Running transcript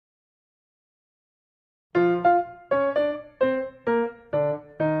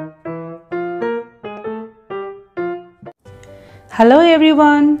Hello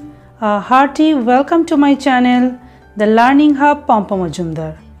everyone, a hearty welcome to my channel, the Learning Hub Pompa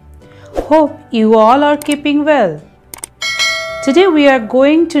Majumdar. Hope you all are keeping well. Today we are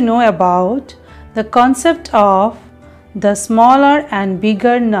going to know about the concept of the smaller and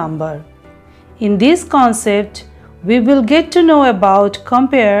bigger number. In this concept, we will get to know about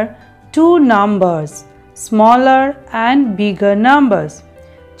compare two numbers, smaller and bigger numbers.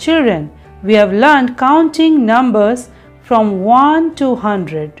 Children, we have learned counting numbers from 1 to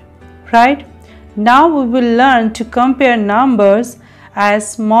 100, right? Now we will learn to compare numbers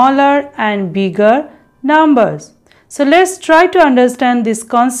as smaller and bigger numbers. So let's try to understand this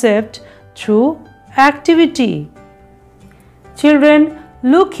concept through activity. Children,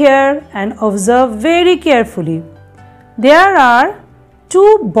 look here and observe very carefully. There are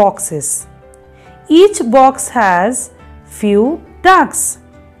two boxes. Each box has few ducks.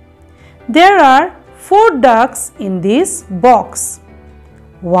 There are 4 ducks in this box.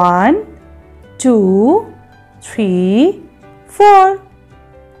 1, 2, 3, 4.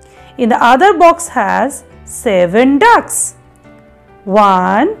 In the other box has 7 ducks.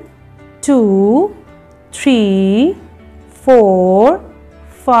 1, 2, 3, 4,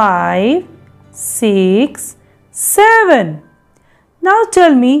 5, 6, 7. Now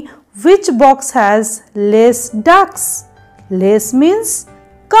tell me which box has less ducks? Less means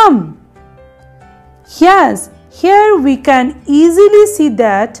come. Yes, here we can easily see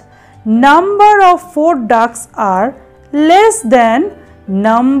that number of 4 ducks are less than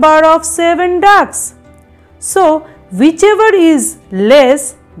number of 7 ducks. So, whichever is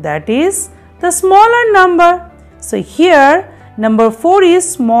less, that is the smaller number. So, here number 4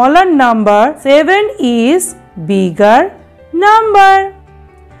 is smaller number, 7 is bigger number.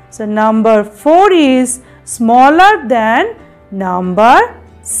 So, number 4 is smaller than number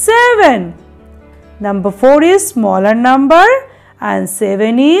 7. Number 4 is smaller number and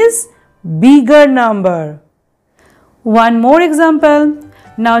 7 is bigger number. One more example.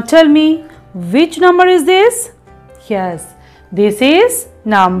 Now tell me which number is this? Yes, this is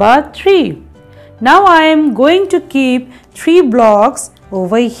number 3. Now I am going to keep 3 blocks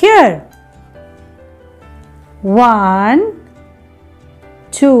over here. 1,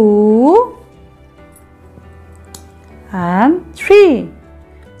 2 and 3.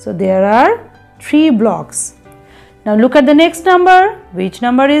 So there are 3 blocks. Now look at the next number. Which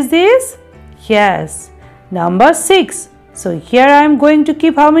number is this? Yes, number 6. So here I am going to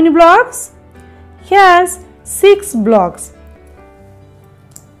keep how many blocks? Yes, 6 blocks.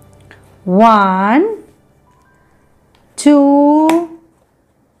 1, 2,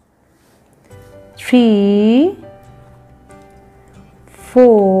 3,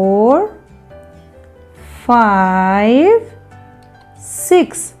 4, 5,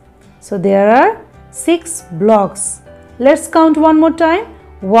 6. So there are 6 blocks. Let's count one more time.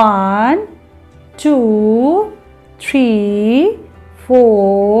 1, 2, 3,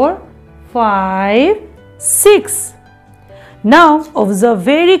 4, 5, 6. Now observe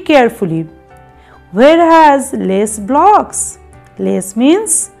very carefully. Where has less blocks? Less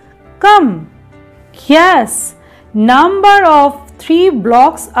means come. Yes, number of 3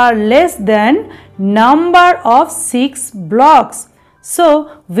 blocks are less than number of 6 blocks.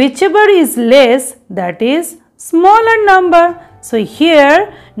 So, whichever is less, that is smaller number. So,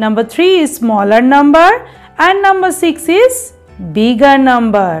 here number 3 is smaller number and number 6 is bigger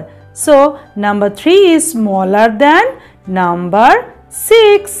number. So, number 3 is smaller than number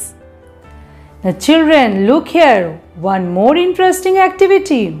 6. Now, children, look here. One more interesting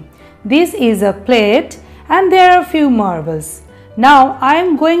activity. This is a plate and there are few marbles. Now, I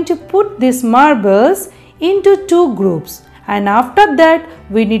am going to put these marbles into 2 groups. And after that,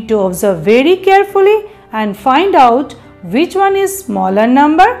 we need to observe very carefully and find out which one is smaller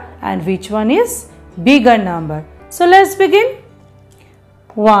number and which one is bigger number. So, let's begin.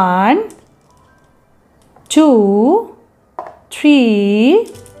 1, 2, 3,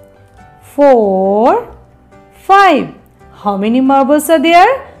 4, 5. How many marbles are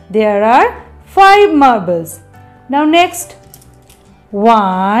there? There are 5 marbles. Now, next.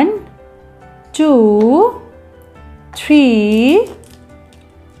 1, 2, 3,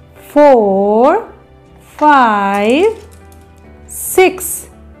 4, 5, 6,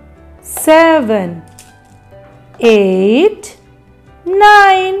 7, 8,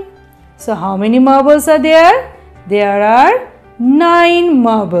 9. So how many marbles are there? There are 9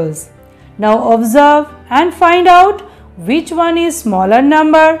 marbles. Now observe and find out which one is smaller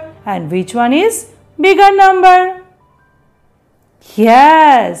number and which one is bigger number.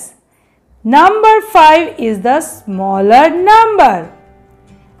 Yes. Number 5 is the smaller number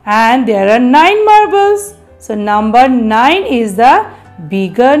and there are 9 marbles. So number 9 is the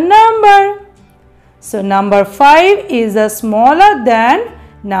bigger number. So number 5 is smaller than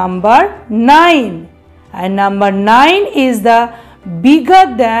number 9. And number 9 is the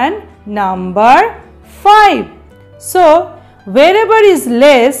bigger than number 5. So wherever is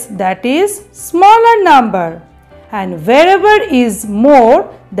less, that is smaller number, and wherever is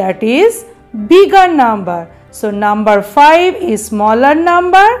more, that is bigger number. So number 5 is smaller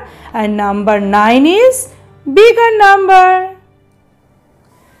number and number 9 is bigger number.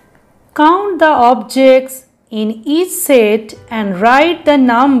 Count the objects in each set and write the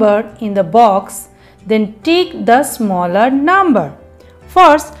number in the box, then tick the smaller number.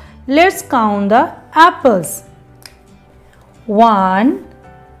 First, let's count the apples. 1,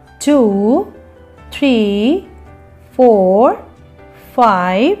 2, 3, 4,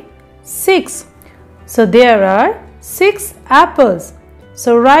 5, 6. So there are 6 apples.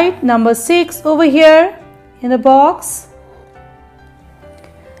 So write number 6 over here in the box.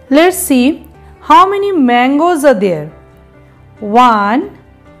 Let's see how many mangoes are there. 1,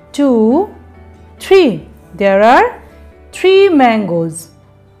 2, 3. There are 3 mangoes.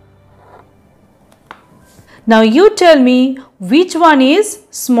 Now you tell me which one is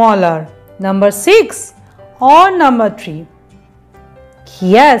smaller, number 6 or number 3?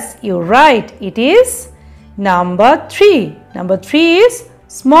 Yes, you're right. It is number 3. Number 3 is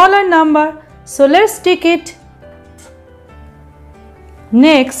smaller number. So let's tick it.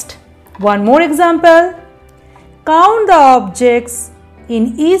 Next, one more example. Count the objects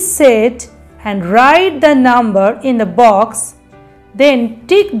in each set and write the number in the box. Then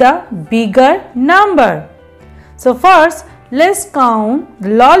tick the bigger number. So first, let's count the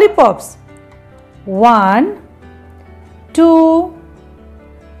lollipops. 1, 2,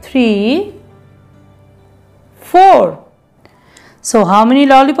 3, 4. So how many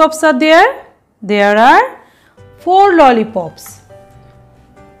lollipops are there? There are 4 lollipops.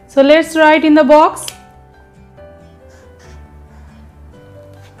 So let's write in the box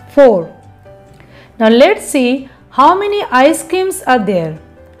 4. Now let's see how many ice creams are there.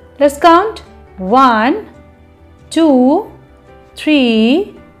 Let's count 1, 2,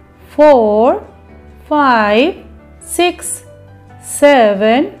 3, 4, 5, 6,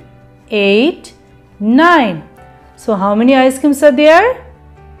 7, 8, 9. So how many ice creams are there?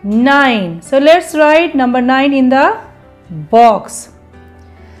 9. So let's write number 9 in the box.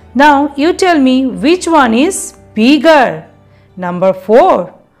 Now you tell me which one is bigger, number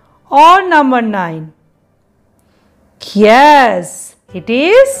 4 or number 9? Yes, it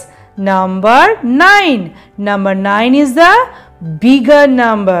is number 9. Number 9 is the bigger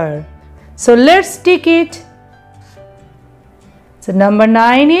number. So let's tick it. So number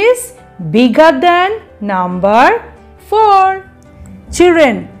 9 is bigger than number 4.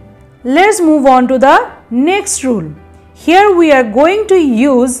 Children, let's move on to the next rule. Here we are going to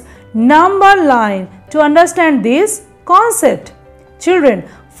use number line to understand this concept. Children,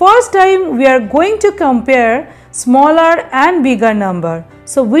 first time we are going to compare smaller and bigger number.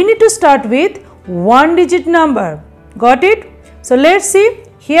 So we need to start with 1 digit number. Got it? So let's see.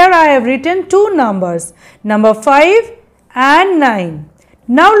 Here I have written 2 numbers, number 5 and 9.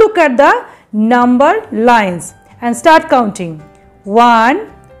 Now look at the number lines and start counting.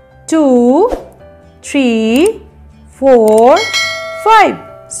 1, 2, 3, 4,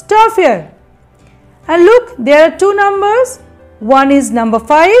 5. Stop here. And look, there are 2 numbers. One is number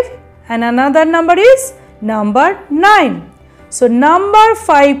 5 and another number is number 9. So number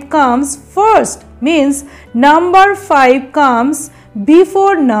 5 comes first, means number 5 comes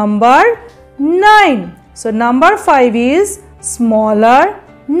before number 9. So number 5 is smaller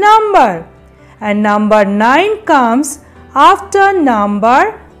number and number 9 comes after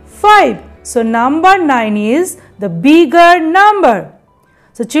number 5. So number 9 is the bigger number.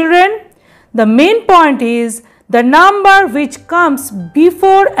 So children, the main point is the number which comes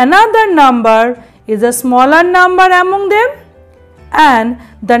before another number is a smaller number among them, and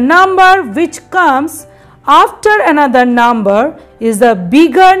the number which comes after another number is the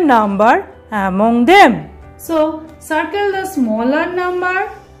bigger number among them. So circle the smaller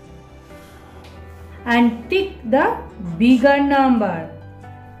number and tick the bigger number.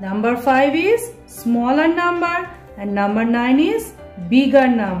 Number 5 is smaller number and number 9 is bigger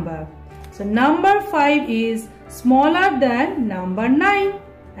number. So number 5 is smaller than number 9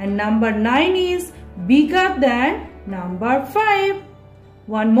 and number 9 is bigger than number 5.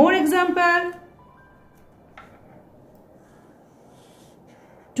 One more example.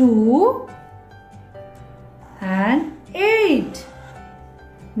 2 and 8.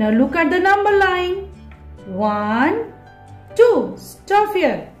 Now look at the number line. 1, 2. Stop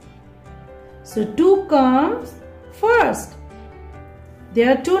here. So 2 comes first.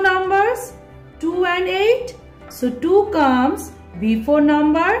 There are two numbers, 2 and 8. So 2 comes before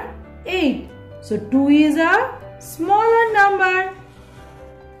number 8. So 2 is a smaller number.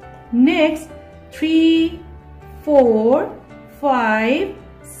 Next, 3, 4, 5,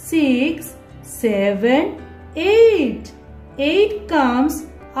 6, 7, 8. 8 comes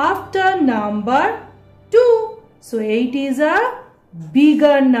after number 2. So 8 is a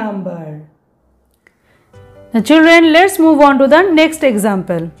bigger number. Now children, let's move on to the next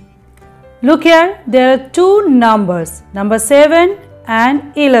example. Look here, there are two numbers, number 7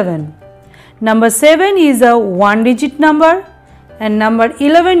 and 11. Number 7 is a 1-digit number and number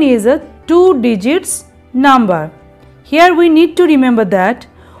 11 is a 2 digits number. Here we need to remember that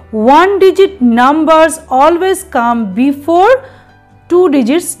 1-digit numbers always come before 2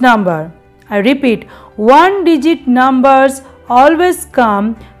 digits number. I repeat, 1-digit numbers always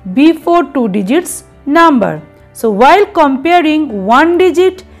come before 2 digits number. So while comparing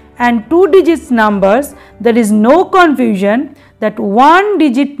 1-digit and 2 digits numbers, there is no confusion that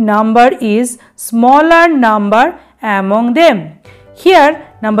 1-digit number is smaller number among them. Here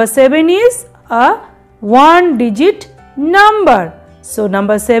number 7 is a 1-digit number. So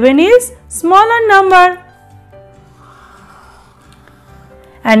number 7 is smaller number.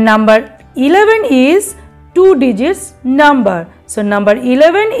 And number 11 is 2 digits number. So number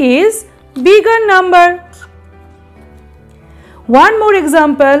 11 is bigger number. One more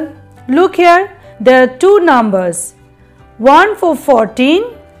example. Look here, there are two numbers, 1 for 14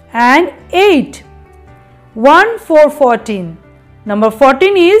 and 8. 1 for 14. Number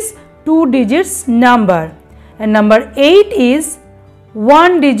 14 is 2 digits number and number 8 is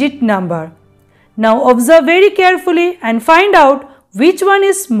 1-digit number. Now observe very carefully and find out which one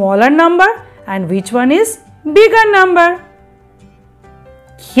is smaller number and which one is bigger number.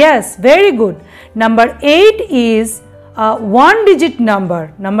 Yes, very good. Number 8 is a 1-digit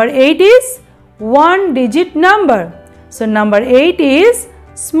number. Number 8 is 1-digit number. So number 8 is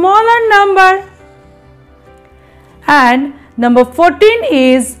smaller number. And number 14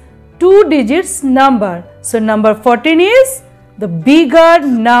 is 2 digits number. So number 14 is the bigger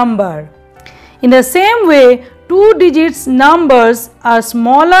number. In the same way, 2 digits numbers are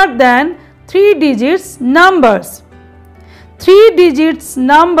smaller than 3 digits numbers. 3 digits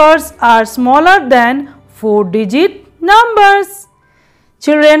numbers are smaller than 4 digit numbers.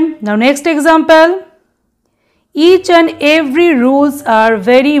 Children, now next example. Each and every rules are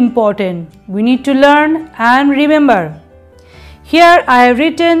very important. We need to learn and remember. Here I have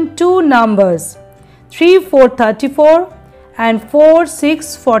written two numbers, 3 4 34 and 4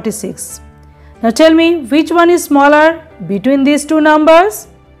 6 46. Now tell me which one is smaller between these two numbers?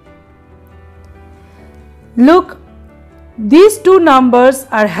 Look, these two numbers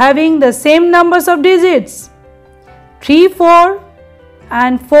are having the same numbers of digits. 3 4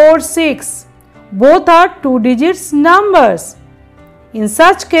 and 4 6. Both are 2 digits numbers. In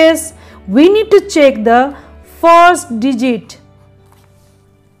such case, we need to check the first digit.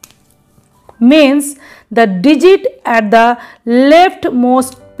 Means the digit at the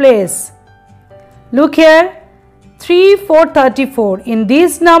leftmost place. Look here, 3 4 34. In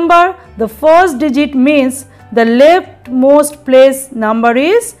this number, the first digit means the leftmost place number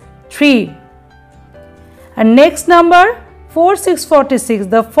is 3. And next number, 4 6 46.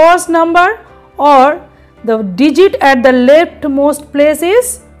 The first number or the digit at the leftmost place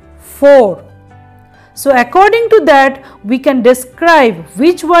is 4. So according to that, we can describe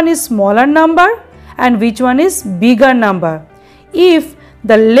which one is smaller number and which one is bigger number. If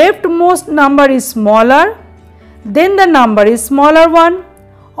the leftmost number is smaller, then the number is smaller one,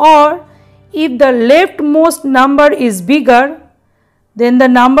 or if the leftmost number is bigger, then the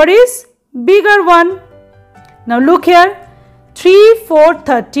number is bigger one. Now look here, 3 4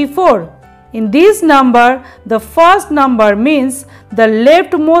 34. In this number, the first number means the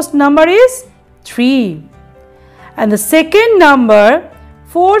leftmost number is 3. And the second number,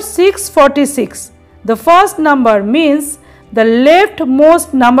 4 6 46. The first number means the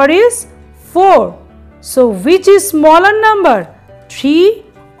leftmost number is 4. So which is smaller number, 3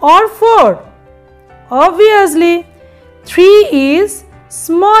 or 4? Obviously, 3 is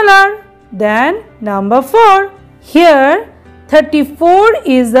smaller than number 4. Here, 34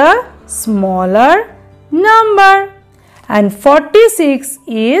 is a smaller number and 46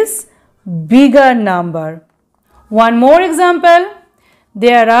 is bigger number. One more example.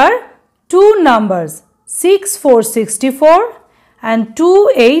 There are two numbers, 6 4 64 and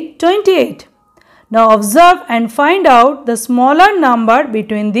 2 8 28. Now observe and find out the smaller number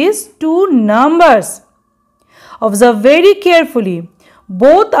between these two numbers. Observe very carefully.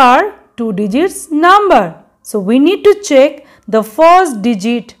 Both are two digits number. So we need to check the first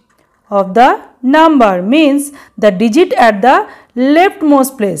digit of the number, means the digit at the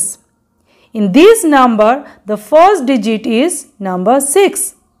leftmost place. In this number, the first digit is number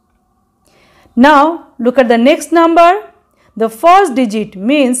 6. Now look at the next number. The first digit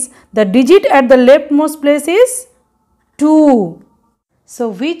means the digit at the leftmost place is 2. So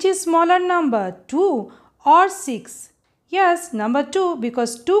which is smaller number, 2 or 6? Yes, number 2,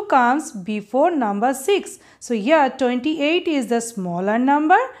 because 2 comes before number 6. So here 28 is the smaller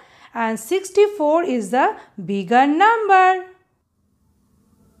number and 64 is the bigger number.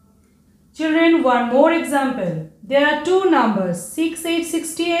 Children, one more example. There are two numbers,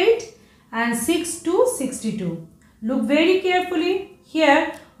 6868 and 6262. Look very carefully.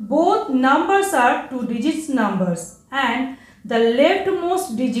 Here both numbers are two digits numbers and the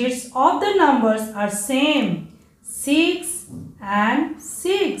leftmost digits of the numbers are same, 6 and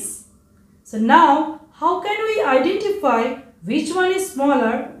 6. So now how can we identify which one is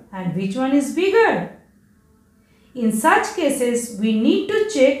smaller and which one is bigger? In such cases, we need to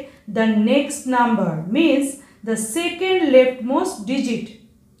check the next number, means the second leftmost digit.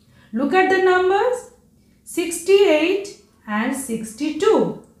 Look at the numbers 68 and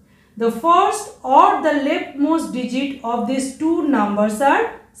 62. The first or the leftmost digit of these two numbers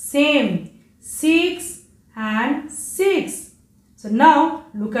are same, 6 and 6. So now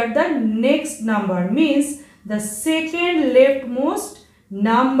look at the next number, means the second leftmost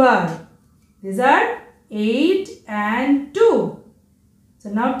number. These are 8 and 2. So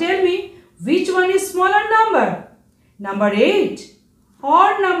now tell me, which one is smaller number? Number 8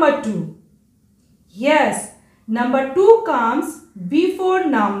 or number 2? Yes, number 2 comes before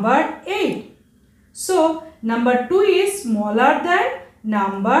number 8. So number 2 is smaller than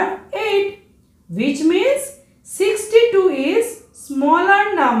number 8, which means 62 is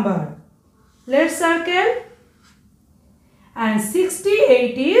smaller number. Let's circle. And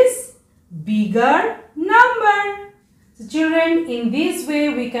 68 is bigger number. So children, in this way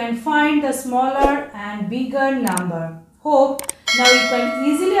we can find the smaller and bigger number. Hope now you can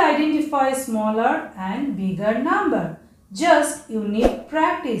easily identify smaller and bigger number. Just you need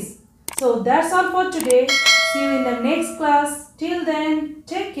practice. So that's all for today. See you in the next class. Till then,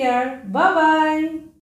 take care. Bye-bye.